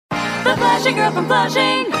The Flushing girl from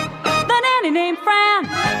Flushing, the nanny named Fran.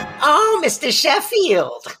 Oh, Mr.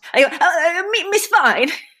 Sheffield. Miss Fine.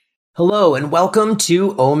 Hello and welcome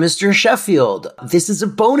to Oh, Mr. Sheffield. This is a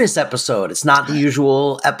bonus episode. It's not the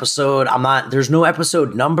usual episode. There's no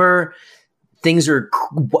episode number.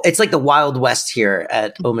 It's like the Wild West here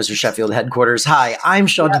at Oh, Mr. Sheffield headquarters. Hi, I'm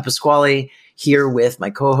Sean DePasquale here with my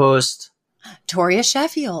co-host, Toria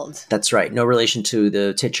Sheffield. That's right. No relation to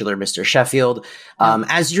the titular Mr. Sheffield,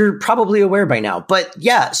 as you're probably aware by now. But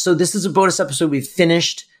yeah, so this is a bonus episode. We've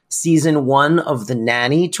finished season 1 of The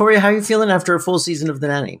Nanny. Toria, how are you feeling after a full season of The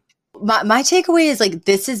Nanny? My takeaway is like,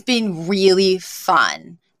 this has been really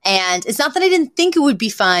fun. And it's not that I didn't think it would be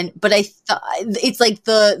fun, but I thought it's like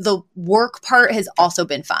the work part has also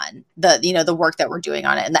been fun. The work that we're doing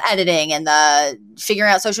on it and the editing and the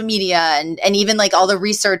figuring out social media and even like all the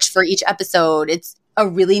research for each episode. It's a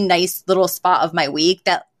really nice little spot of my week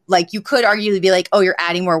that like you could arguably be like, oh, you're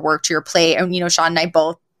adding more work to your plate. And, Sean and I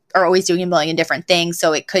both are always doing a million different things.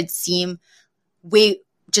 So it could seem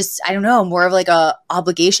more of like a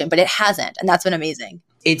obligation, but it hasn't. And that's been amazing.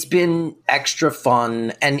 It's been extra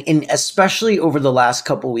fun, and especially over the last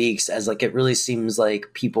couple weeks, as like it really seems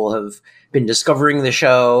like people have been discovering the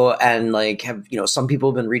show, and like have some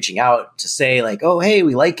people have been reaching out to say like, oh hey,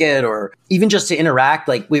 we like it, or even just to interact.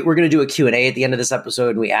 Like we're going to do a Q&A at the end of this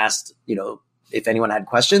episode, and we asked if anyone had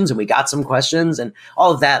questions, and we got some questions, and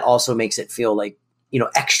all of that also makes it feel like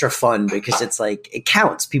extra fun because it's like it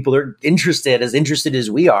counts. People are interested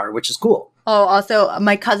as we are, which is cool. Oh, also,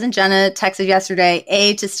 my cousin Jenna texted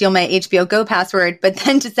yesterday, to steal my HBO Go password, but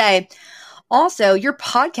then to say, also, your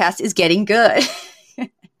podcast is getting good.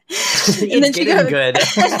 And then she goes,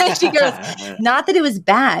 not that it was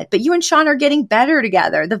bad, but you and Sean are getting better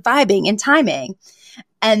together, the vibing and timing.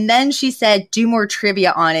 And then she said, do more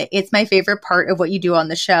trivia on it. It's my favorite part of what you do on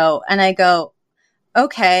the show. And I go,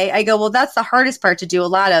 okay. I go, well, that's the hardest part to do a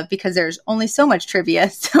lot of because there's only so much trivia.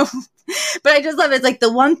 So, but I just love it. It's like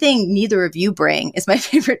the one thing neither of you bring is my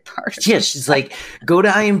favorite part. Yeah, she's like, go to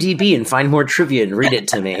IMDb and find more trivia and read it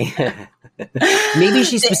to me. Maybe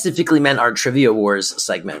she specifically meant our Trivia Wars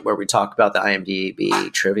segment where we talk about the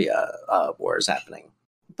IMDb trivia wars happening.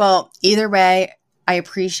 Well, either way, I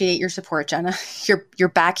appreciate your support, Jenna. You're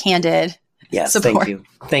backhanded. Yes, support.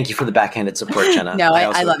 Thank you for the backhanded support, Jenna. No,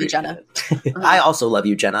 I love you, Jenna. I also love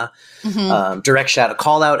you, Jenna. Mm-hmm. Direct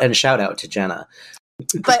call out and shout out to Jenna.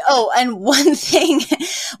 But and one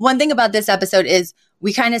thing about this episode is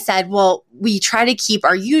we kind of said, well, we try to keep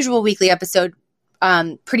our usual weekly episode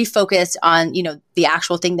pretty focused on, the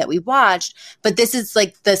actual thing that we watched. But this is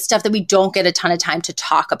like the stuff that we don't get a ton of time to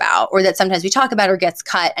talk about, or that sometimes we talk about or gets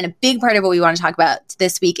cut. And a big part of what we want to talk about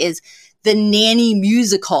this week is the Nanny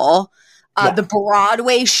musical. The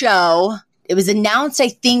Broadway show. It was announced, I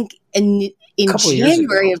think, in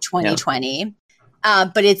January of 2020. Yeah.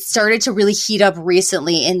 But it started to really heat up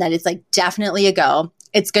recently in that it's like definitely a go.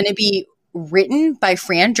 It's going to be written by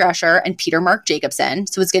Fran Drescher and Peter Mark Jacobson.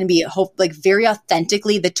 So it's going to be very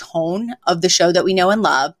authentically the tone of the show that we know and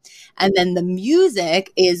love. And then the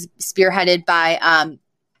music is spearheaded by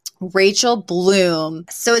Rachel Bloom.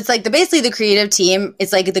 So it's like basically the creative team.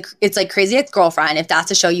 It's like Crazy Ex-Girlfriend, if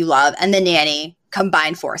that's a show you love, and The Nanny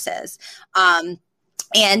combined forces. And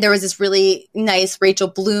there was this really nice Rachel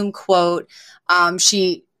Bloom quote.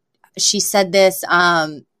 She said this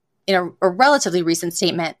in a relatively recent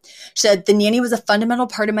statement. She said, "The Nanny was a fundamental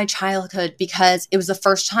part of my childhood because it was the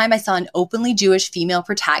first time I saw an openly Jewish female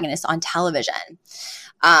protagonist on television.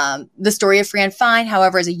 The story of Fran Fine,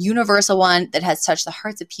 however, is a universal one that has touched the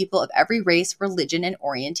hearts of people of every race, religion, and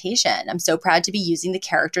orientation. I'm so proud to be using the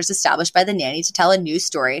characters established by The Nanny to tell a new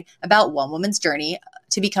story about one woman's journey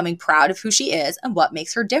to becoming proud of who she is and what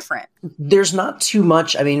makes her different." There's not too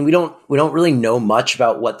much. I mean, we don't really know much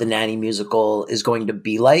about what the Nanny musical is going to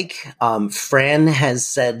be like. Fran has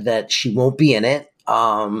said that she won't be in it.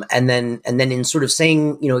 And then in sort of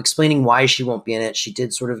saying, explaining why she won't be in it, she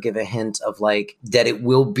did sort of give a hint of like that it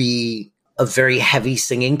will be a very heavy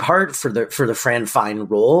singing part for the Fran Fine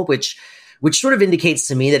role, which sort of indicates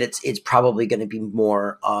to me that it's probably going to be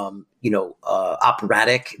more,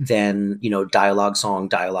 operatic than, dialogue song,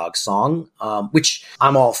 which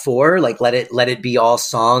I'm all for. Like, let it be all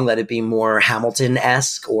song, let it be more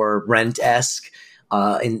Hamilton-esque or Rent-esque.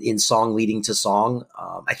 In song leading to song.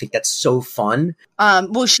 I think that's so fun.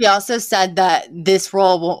 Well, she also said that this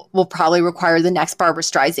role will probably require the next Barbra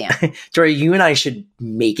Streisand. Tori, you and I should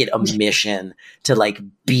make it a mission to like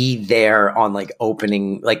be there on like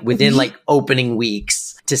opening, like within like opening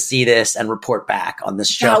weeks to see this and report back on this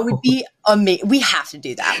show. That would be amazing. We have to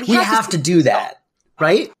do that. We have to do that,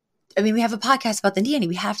 right? I mean, we have a podcast about the Nanny.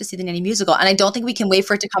 We have to see the Nanny musical. And I don't think we can wait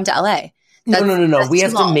for it to come to LA. No. We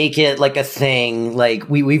have to make it like a thing. Like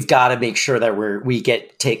we've got to make sure that we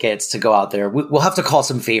get tickets to go out there. We'll have to call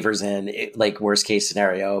some favors in, like worst case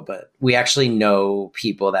scenario, but we actually know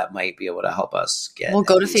people that might be able to help us get. We'll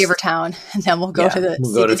go to Favortown and then we'll go to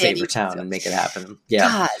Favortown and make it happen.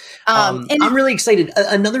 Yeah. God. I'm really excited.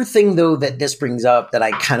 Another thing though that this brings up that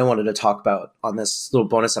I kind of wanted to talk about on this little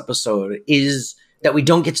bonus episode is that we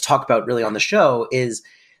don't get to talk about really on the show is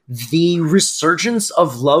the resurgence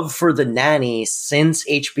of love for the Nanny since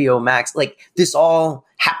HBO Max. Like this all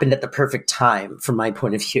happened at the perfect time from my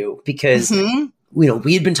point of view, because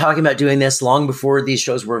we had been talking about doing this long before these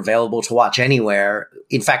shows were available to watch anywhere.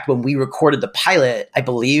 In fact, when we recorded the pilot, I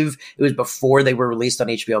believe it was before they were released on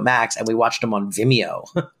HBO Max, and we watched them on Vimeo.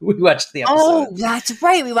 We watched the episode. Oh, that's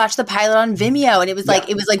right. We watched the pilot on Vimeo, and it was like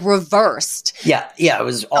reversed. Yeah, it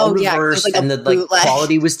was all reversed, and the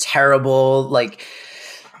quality was terrible.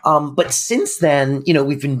 But since then,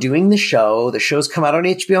 we've been doing the show. The show's come out on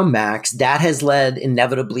HBO Max. That has led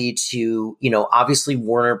inevitably to, obviously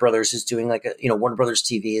Warner Brothers is doing Warner Brothers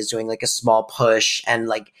TV is doing like a small push.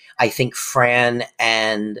 And I think Fran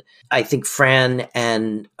and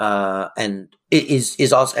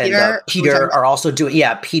is also Peter are also doing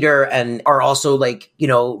Peter and are also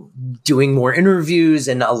doing more interviews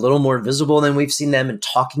and a little more visible than we've seen them and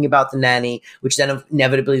talking about the Nanny, which then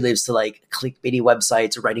inevitably leads to clickbaity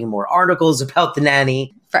websites writing more articles about the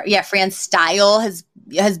Nanny. Fran's style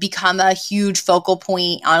has become a huge focal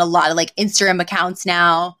point on a lot of Instagram accounts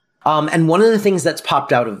now. And one of the things that's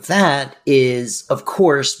popped out of that is, of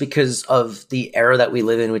course, because of the era that we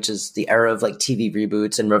live in, which is the era of TV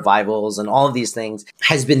reboots and revivals and all of these things,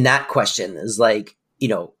 has been that question is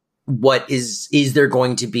what is there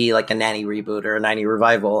going to be a Nanny reboot or a Nanny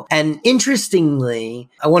revival? And interestingly,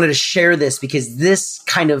 I wanted to share this because this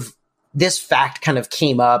fact kind of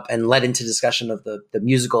came up and led into discussion of the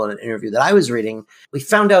musical in an interview that I was reading. We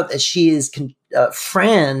found out that she is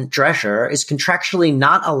Fran Drescher is contractually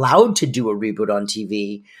not allowed to do a reboot on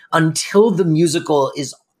TV until the musical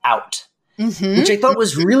is out, which I thought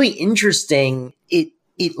was really interesting. It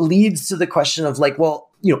leads to the question of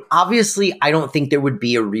obviously I don't think there would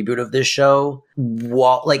be a reboot of this show.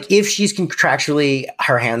 If she's contractually,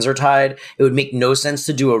 her hands are tied, it would make no sense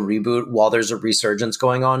to do a reboot while there's a resurgence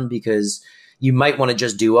going on, because you might want to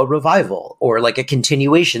just do a revival or a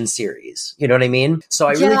continuation series. You know what I mean? So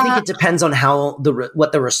I really think it depends on how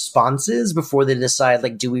what the response is before they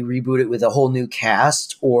decide, do we reboot it with a whole new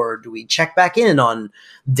cast, or do we check back in on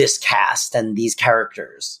this cast and these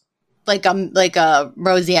characters? Like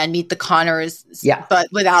Roseanne Meet the Connors, but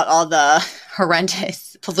without all the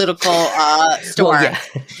horrendous political storm. Well,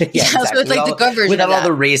 exactly. So it's the good version without of all the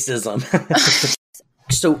racism.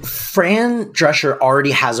 So Fran Drescher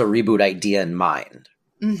already has a reboot idea in mind.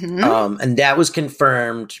 And that was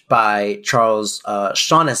confirmed by Charles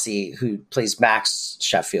Shaughnessy, who plays Max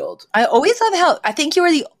Sheffield. I always love how I think you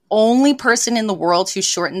are the only person in the world who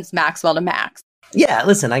shortens Maxwell to Max. Yeah,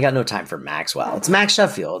 listen, I got no time for Maxwell. It's Max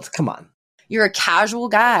Sheffield. Come on. You're a casual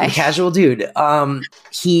guy. A casual dude.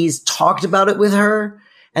 He's talked about it with her,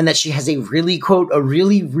 and that she has a really, quote, a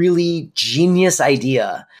really, really genius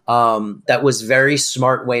idea that was very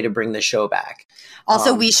smart way to bring the show back.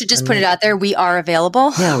 Also, we should just put it out there. We are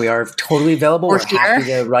available. Yeah, we are totally available. We're happy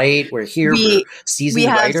to write. We're here. We're seasoned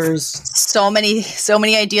writers. So many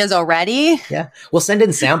ideas already. Yeah. We'll send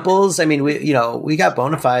in samples. I mean, we got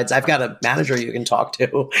bona fides. I've got a manager you can talk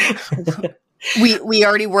to. We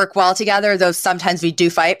already work well together, though sometimes we do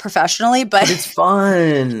fight professionally, but it's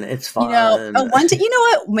fun. It's fun. One day,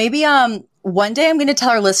 what? Maybe one day I'm going to tell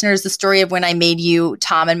our listeners the story of when I made you,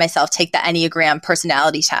 Tom, and myself take the Enneagram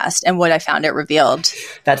personality test and what I found it revealed.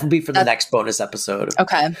 That will be for the next bonus episode.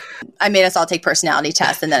 Okay. I made us all take personality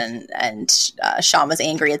tests, and Sean was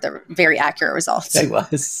angry at the very accurate results. I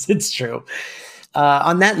was. It's true.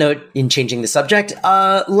 On that note, in changing the subject,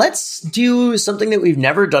 let's do something that we've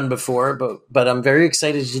never done before, but I'm very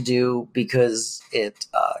excited to do because it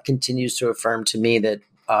continues to affirm to me that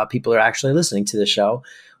people are actually listening to the show,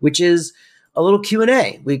 which is a little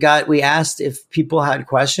Q&A. We asked if people had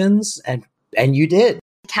questions, and you did.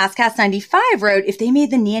 CastCast95 wrote, if they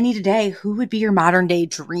made the Nanny today, who would be your modern day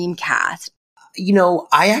dream cast?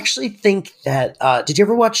 I actually think that, did you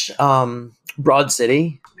ever watch Broad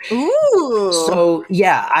City? Ooh. So,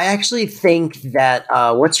 yeah, I actually think that,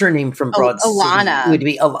 what's her name from Broad City? Would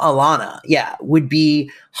be Alana. Yeah, would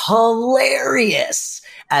be hilarious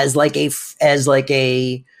as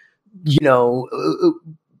a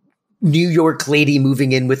New York lady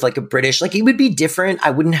moving in with a British, it would be different. I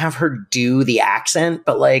wouldn't have her do the accent,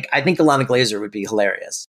 but I think Alana Glazer would be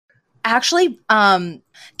hilarious. Actually,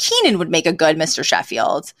 Keenan would make a good Mr.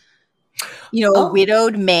 Sheffield. A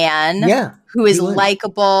widowed man who is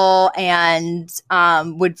likable and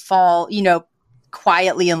would fall,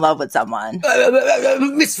 quietly in love with someone.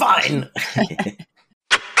 It's fine.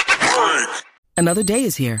 Another day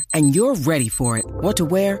is here, and you're ready for it. What to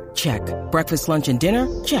wear? Check. Breakfast, lunch, and dinner?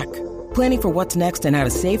 Check. Planning for what's next and how to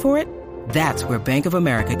save for it? That's where Bank of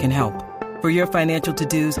America can help. For your financial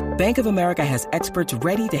to-dos, Bank of America has experts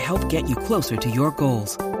ready to help get you closer to your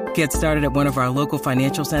goals. Get started at one of our local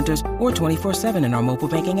financial centers or 24/7 in our mobile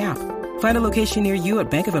banking app. Find a location near you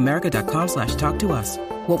at bankofamerica.com/talktous.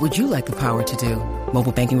 What would you like the power to do?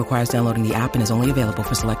 Mobile banking requires downloading the app and is only available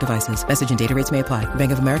for select devices. Message and data rates may apply.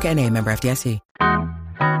 Bank of America N.A., member FDIC.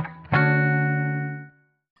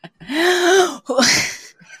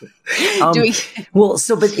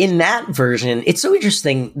 But in that version, it's so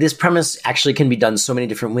interesting. This premise actually can be done so many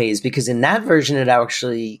different ways, because in that version, it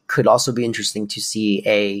actually could also be interesting to see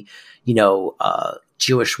a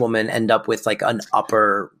Jewish woman end up with like an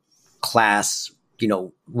upper class,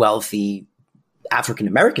 wealthy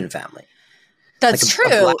African-American family. That's like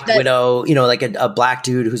true. A black widow, like a black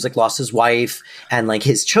dude who's like lost his wife and like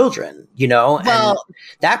his children, and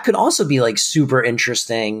that could also be like super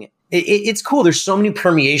interesting. It's cool. There's so many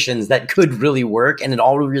permeations that could really work, and it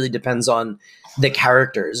all really depends on the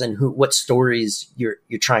characters and what stories you're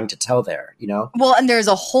trying to tell there, Well, and there's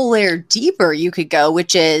a whole layer deeper you could go,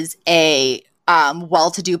 which is a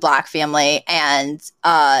well-to-do black family and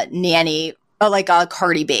nanny, like a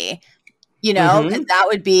Cardi B, and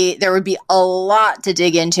there would be a lot to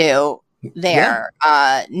dig into there.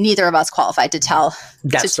 Yeah. Neither of us qualified to tell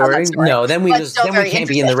that story. No, then we can't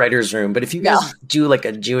be in the writer's room. But if you guys do like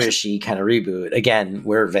a Jewish-y kind of reboot, again,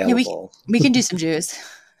 we're available. Yeah, we can do some Jews.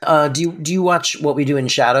 Do you watch What We Do in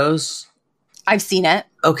Shadows? I've seen it.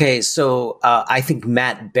 Okay, so I think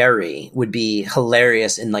Matt Berry would be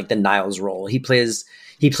hilarious in like the Niles role. He plays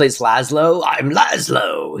Laszlo. I'm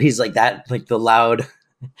Laszlo. He's like that, like the loud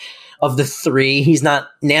of the three. He's not.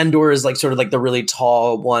 Nandor is like sort of like the really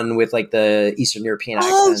tall one with like the Eastern European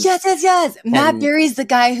accent. Oh yes. Matt Berry's the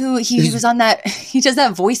guy who he was on that. He does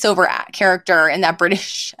that voiceover character in that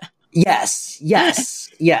British. Yes.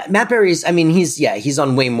 Yeah. Matt Berry's. I mean, he's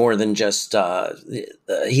on way more than just.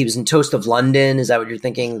 He was in Toast of London. Is that what you're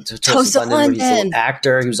thinking? Toast of London. Where he's an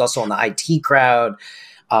actor. He was also on the IT Crowd.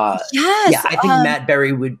 Yes. Yeah, I think Matt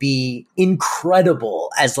Berry would be incredible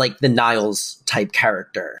as like the Niles type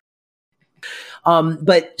character.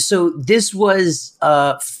 But so this was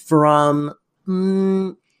from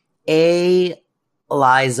Eliza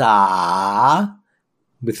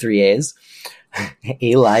with 3 A's.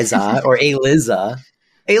 Eliza or Eliza.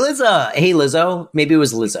 Eliza. Hey Lizzo. Maybe it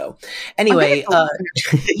was Lizzo. Anyway,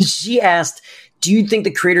 she asked, do you think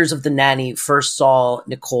the creators of The Nanny first saw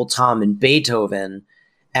Nicole Tom in Beethoven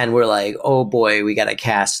and we're like, oh boy, we got to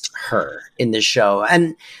cast her in this show?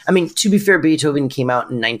 And I mean, to be fair, Beethoven came out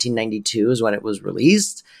in 1992 is when it was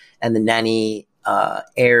released. And The Nanny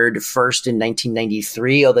aired first in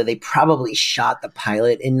 1993, although they probably shot the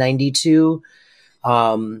pilot in 92.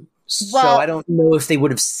 So I don't know if they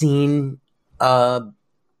would have seen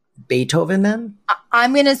Beethoven then.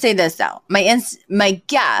 I'm going to say this though. My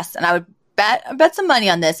guess, and I would bet some money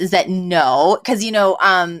on this, is that no, because yes,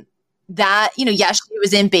 she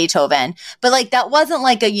was in Beethoven, but like that wasn't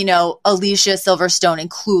like a Alicia Silverstone in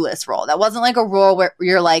Clueless role. That wasn't like a role where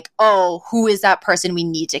you're like, oh, who is that person? We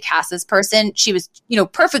need to cast this person. She was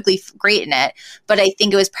perfectly great in it, but I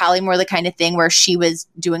think it was probably more the kind of thing where she was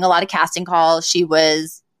doing a lot of casting calls. She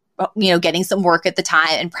was getting some work at the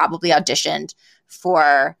time and probably auditioned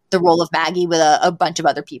for the role of Maggie with a bunch of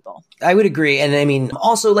other people. I would agree. And I mean,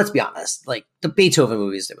 also, let's be honest, like the Beethoven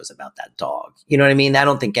movies, it was about that dog. You know what I mean? I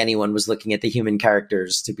don't think anyone was looking at the human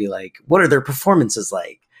characters to be like, what are their performances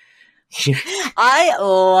like? I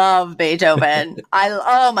love Beethoven.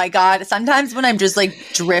 Oh my God. Sometimes when I'm just like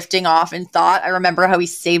drifting off in thought, I remember how he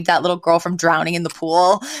saved that little girl from drowning in the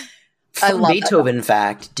pool. Fun Beethoven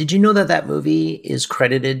fact. Did you know that movie is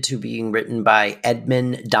credited to being written by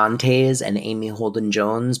Edmond Dantes and Amy Holden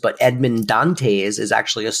Jones, but Edmond Dantes is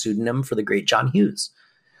actually a pseudonym for the great John Hughes.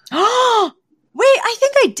 Oh,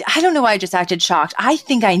 wait, I don't know why I just acted shocked. I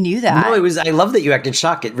think I knew that. No, I love that you acted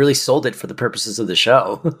shocked. It really sold it for the purposes of the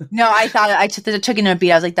show. No, I thought I took it in a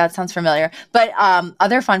beat. I was like, that sounds familiar. But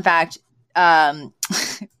other fun fact, M.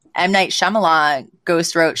 Night Shyamalan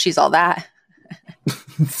ghost wrote She's All That.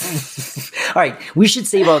 All right, we should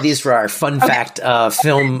save all these for our fun fact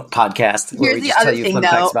film podcast where we just tell you fun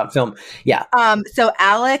facts about film. Yeah. So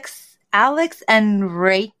Alex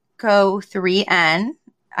Enrico 3N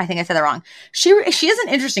I think I said that wrong. She has an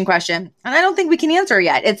interesting question, and I don't think we can answer it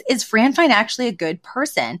yet. It's, is Fran Fine actually a good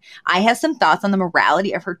person? I have some thoughts on the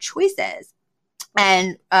morality of her choices.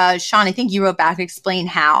 And Sean, I think you wrote back to explain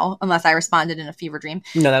how, unless I responded in a fever dream.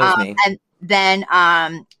 No, that was me. And then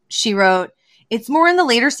she wrote, it's more in the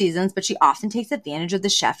later seasons, but she often takes advantage of the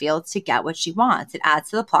Sheffields to get what she wants. It adds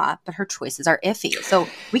to the plot, but her choices are iffy. So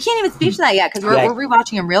we can't even speak to that yet because we're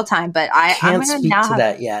rewatching in real time. But I'm can't speak to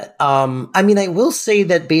that yet. I mean, I will say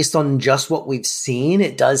that based on just what we've seen,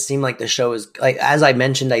 it does seem like the show is, like, as I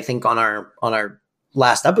mentioned, I think on our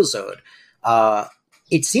last episode,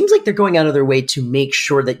 it seems like they're going out of their way to make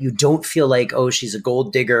sure that you don't feel like, oh, she's a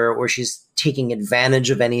gold digger or she's taking advantage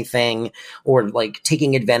of anything or like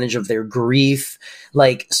taking advantage of their grief.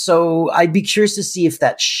 Like, so I'd be curious to see if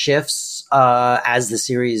that shifts as the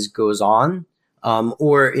series goes on,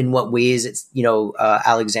 or in what ways it's,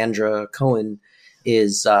 Alexandra Cohen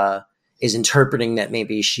is interpreting that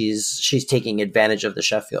maybe she's taking advantage of the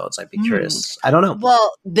Sheffields. I'd be curious. I don't know.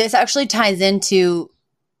 Well, this actually ties into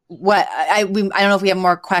what I don't know if we have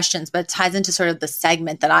more questions, but it ties into sort of the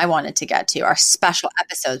segment that I wanted to get to, our special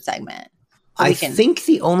episode segment. I think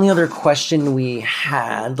the only other question we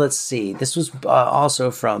had, let's see, this was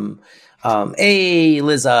also from,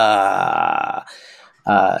 Liza.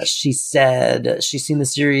 She said she's seen the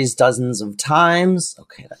series dozens of times.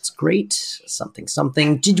 Okay, that's great.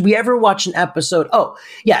 Something. Did we ever watch an episode? Oh,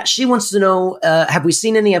 yeah. She wants to know, have we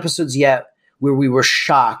seen any episodes yet where we were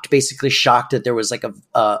basically shocked that there was like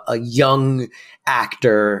a young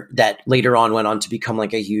actor that later on went on to become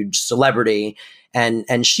like a huge celebrity.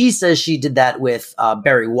 And she says she did that with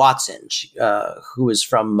Barry Watson, who is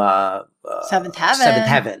from Seventh Heaven. Seventh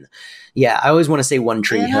Heaven. Yeah, I always want to say One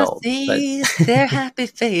Tree Hill. But their happy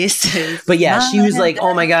faces. But yeah, she was like,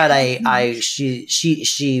 "Oh my god!"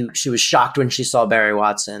 She was shocked when she saw Barry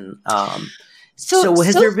Watson. So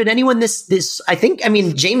has there been anyone this? I think, I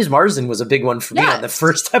mean, James Marsden was a big one for me on the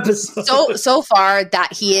first episode. So far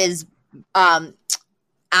that he is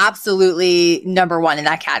absolutely number one in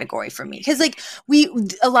that category for me, because like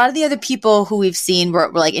a lot of the other people who we've seen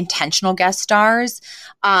were like intentional guest stars.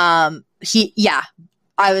 I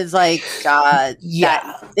was like,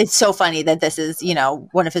 it's so funny that this is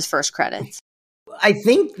one of his first credits. I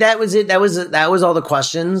think that was it. That was all the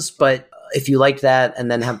questions, but. If you like that and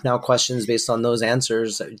then have now questions based on those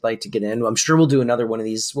answers that you'd like to get in, I'm sure we'll do another one of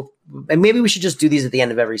these. And maybe we should just do these at the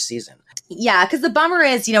end of every season. Yeah, because the bummer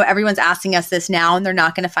is, everyone's asking us this now and they're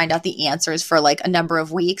not going to find out the answers for like a number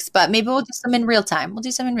of weeks, but maybe we'll do some in real time.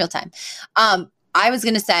 I was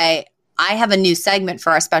going to say, I have a new segment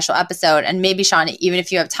for our special episode, and maybe Sean, even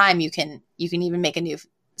if you have time, you can even make a new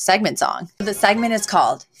segment song. The segment is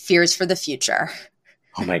called Fears for the Future.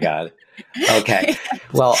 Oh my God. Okay.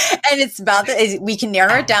 Well, and it's about we can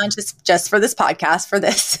narrow it down just for this podcast, for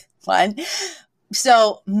this one.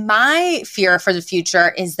 So my fear for the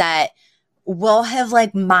future is that we'll have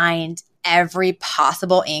like mined every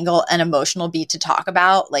possible angle and emotional beat to talk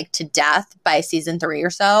about, like to death by season 3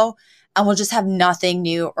 or so. And we'll just have nothing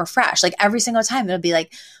new or fresh. Like every single time it'll be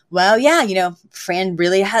like, well, yeah, Fran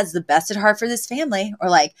really has the best at heart for this family. Or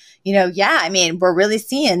like, I mean, we're really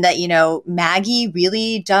seeing that, Maggie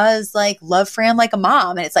really does like love Fran like a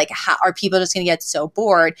mom. And it's like, how are people just going to get so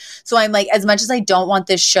bored? So I'm like, as much as I don't want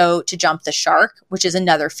this show to jump the shark, which is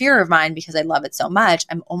another fear of mine because I love it so much,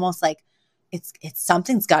 I'm almost like, it's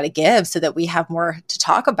something's got to give so that we have more to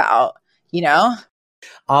talk about,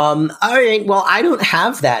 All right. Well, I don't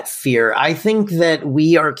have that fear. I think that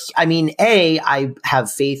I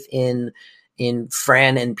have faith in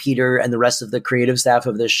Fran and Peter and the rest of the creative staff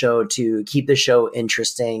of the show to keep the show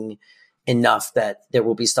interesting enough that there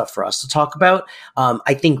will be stuff for us to talk about.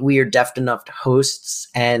 I think we are deft enough hosts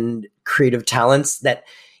and creative talents that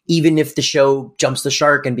even if the show jumps the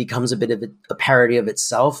shark and becomes a bit of a parody of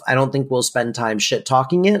itself, I don't think we'll spend time shit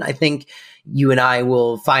talking it. I think you and I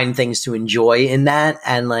will find things to enjoy in that.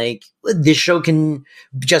 And like this show can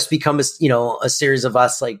just become a series of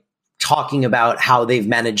us like talking about how they've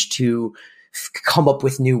managed to come up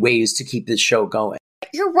with new ways to keep this show going.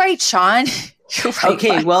 You're right, Sean. You're right.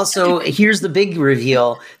 Okay, well, so here's the big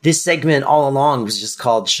reveal. This segment all along was just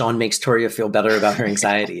called Sean Makes Toria Feel Better About Her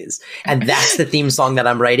Anxieties. And that's the theme song that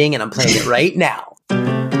I'm writing, and I'm playing it right now.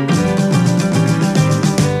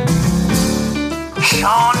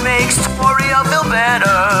 Sean makes Toria feel better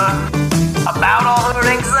about all her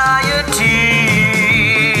anxieties.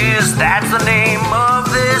 That's the name of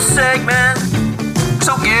this segment.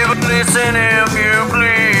 So give a listen if you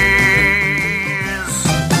please.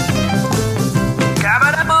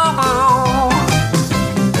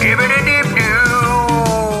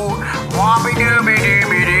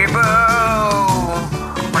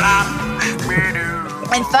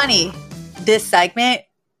 funny. This segment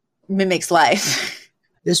mimics life.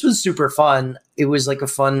 This was super fun. It was like a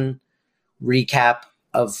fun recap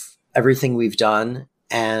of everything we've done.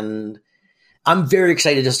 And I'm very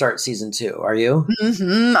excited to start season 2. Are you?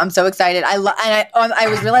 Mm-hmm. I'm so excited. I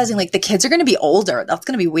was realizing like the kids are going to be older. That's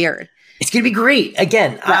going to be weird. It's going to be great.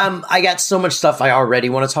 Again, I got so much stuff I already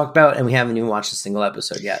want to talk about, and we haven't even watched a single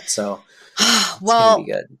episode yet. So it's going to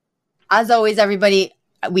be good. As always, everybody,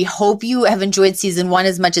 we hope you have enjoyed season 1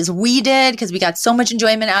 as much as we did, because we got so much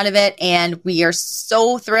enjoyment out of it. And we are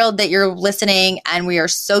so thrilled that you're listening, and we are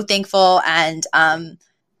so thankful. And, And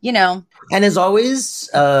as always,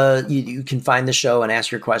 you can find the show and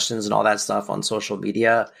ask your questions and all that stuff on social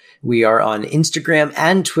media. We are on Instagram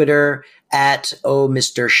and Twitter at Oh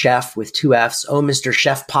Mr. Chef with 2 F's, Oh Mr.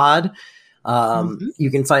 Chef Pod. You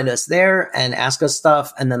can find us there and ask us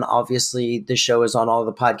stuff. And then obviously the show is on all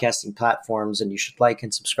the podcasting platforms, and you should like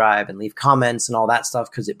and subscribe and leave comments and all that stuff,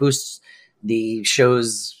 because it boosts the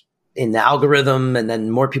shows in the algorithm, and then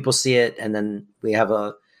more people see it. And then we have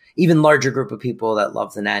a even larger group of people that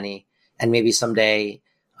love The Nanny. And maybe someday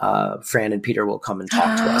Fran and Peter will come and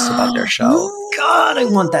talk to us about their show. God, I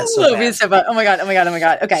want that so bad. Oh my God.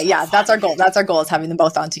 Okay, yeah, that's our goal. That's our goal, is having them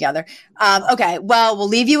both on together. Okay, well, we'll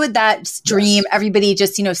leave you with that dream. Yes. Everybody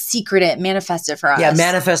just, secret it, manifest it for us. Yeah,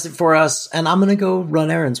 manifest it for us. And I'm going to go run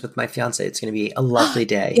errands with my fiance. It's going to be a lovely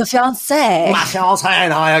day. Your fiance? My fiance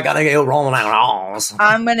and I got to go rolling errands.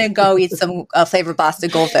 I'm going to go eat some flavor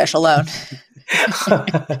blasted goldfish alone.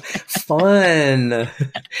 Fun.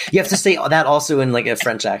 You have to say that also in like a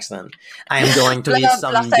French accent. I am going to eat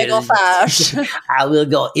some goldfish. I will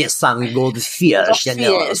go eat some goldfish.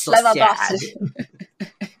 So sad.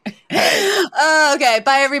 Okay,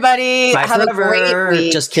 bye everybody. Bye Have forever. a great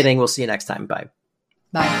week. Just kidding. We'll see you next time. Bye.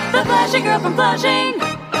 Bye. The Flushing girl from Flushing,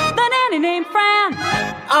 the nanny named Fran.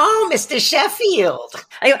 Oh, Mr. Sheffield.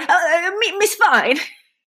 Miss Fine.